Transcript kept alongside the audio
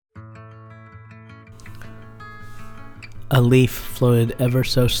A leaf floated ever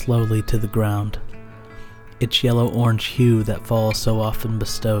so slowly to the ground. Its yellow-orange hue that fall so often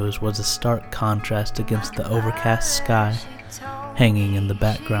bestows was a stark contrast against the overcast sky hanging in the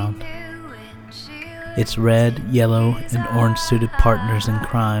background. Its red, yellow, and orange-suited partners in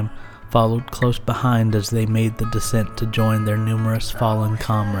crime followed close behind as they made the descent to join their numerous fallen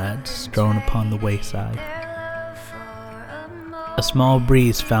comrades strewn upon the wayside. A small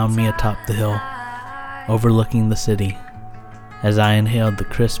breeze found me atop the hill, overlooking the city, as I inhaled the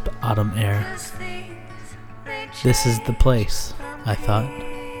crisp autumn air. This is the place, I thought.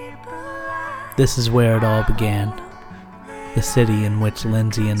 This is where it all began. The city in which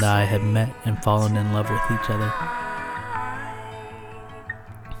Lindsay and I had met and fallen in love with each other.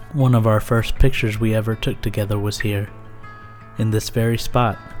 One of our first pictures we ever took together was here, in this very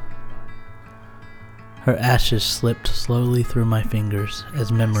spot. Her ashes slipped slowly through my fingers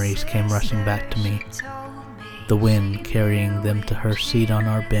as memories came rushing back to me, the wind carrying them to her seat on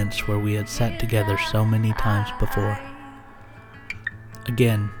our bench where we had sat together so many times before.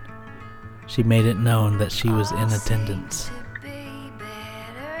 Again, she made it known that she was in attendance.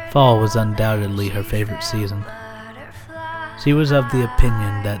 Fall was undoubtedly her favorite season. She was of the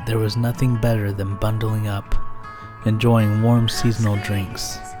opinion that there was nothing better than bundling up, enjoying warm seasonal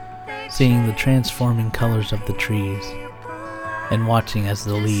drinks, seeing the transforming colors of the trees, and watching as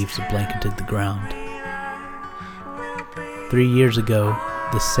the leaves blanketed the ground. 3 years ago,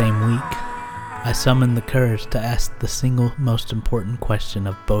 this same week, I summoned the courage to ask the single most important question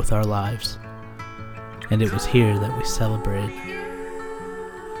of both our lives, and it was here that we celebrated.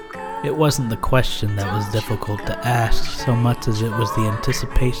 It wasn't the question that was difficult to ask so much as it was the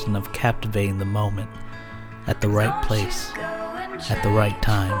anticipation of captivating the moment, at the right place, at the right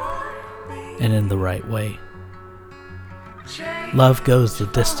time, and in the right way. Love goes the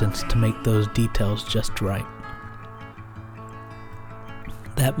distance to make those details just right.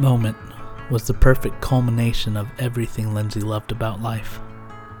 That moment was the perfect culmination of everything Lindsay loved about life.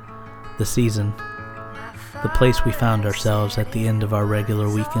 The season, the place we found ourselves at the end of our regular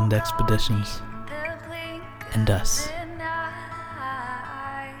weekend expeditions, and us.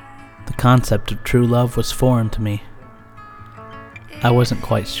 The concept of true love was foreign to me. I wasn't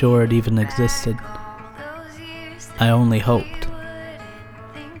quite sure it even existed. I only hoped.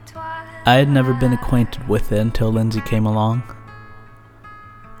 I had never been acquainted with it until Lindsay came along.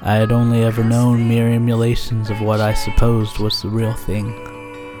 I had only ever known mere emulations of what I supposed was the real thing,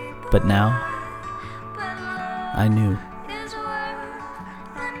 but now, I knew.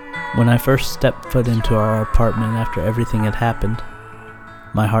 When I first stepped foot into our apartment after everything had happened,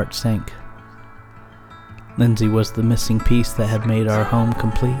 my heart sank. Lindsay was the missing piece that had made our home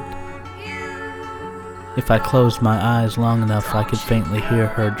complete. If I closed my eyes long enough, I could faintly hear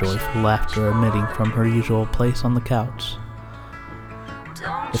her joyful laughter emitting from her usual place on the couch.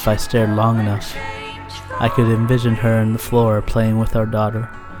 If I stared long enough, I could envision her on the floor playing with our daughter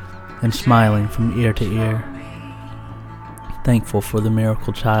and smiling from ear to ear, thankful for the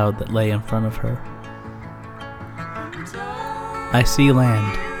miracle child that lay in front of her. I see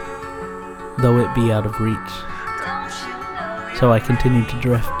land, though it be out of reach, so I continue to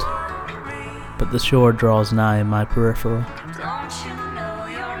drift, but the shore draws nigh in my peripheral.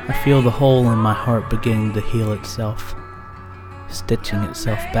 I feel the hole in my heart beginning to heal itself, stitching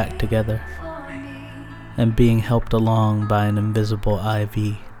itself back together, and being helped along by an invisible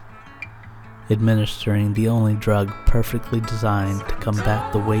IV, administering the only drug perfectly designed to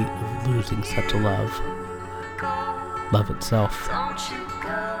combat the weight of losing such a love. Love itself.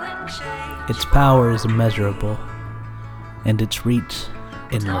 Its power is immeasurable, and its reach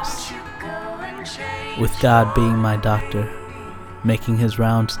endless. With God being my doctor, making his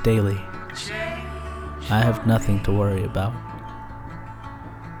rounds daily, I have nothing to worry about.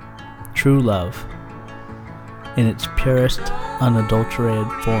 True love, in its purest,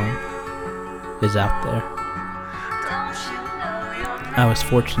 unadulterated form, is out there. I was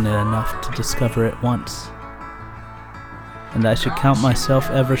fortunate enough to discover it once, and I should count myself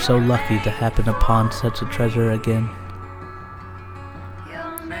ever so lucky to happen upon such a treasure again.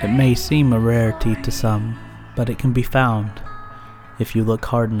 It may seem a rarity to some, but it can be found if you look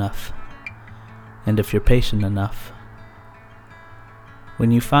hard enough, and if you're patient enough. When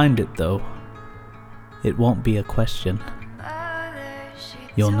you find it, though, it won't be a question.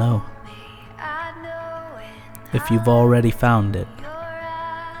 You'll know. If you've already found it,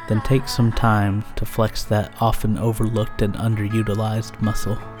 then take some time to flex that often overlooked and underutilized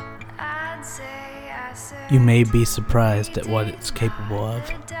muscle. You may be surprised at what it's capable of,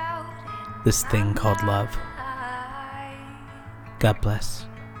 this thing called love. God bless.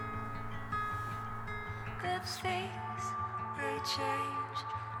 Good things change.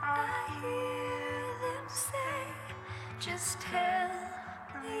 I hear them say, just tell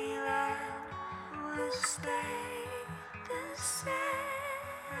me that will stay the same.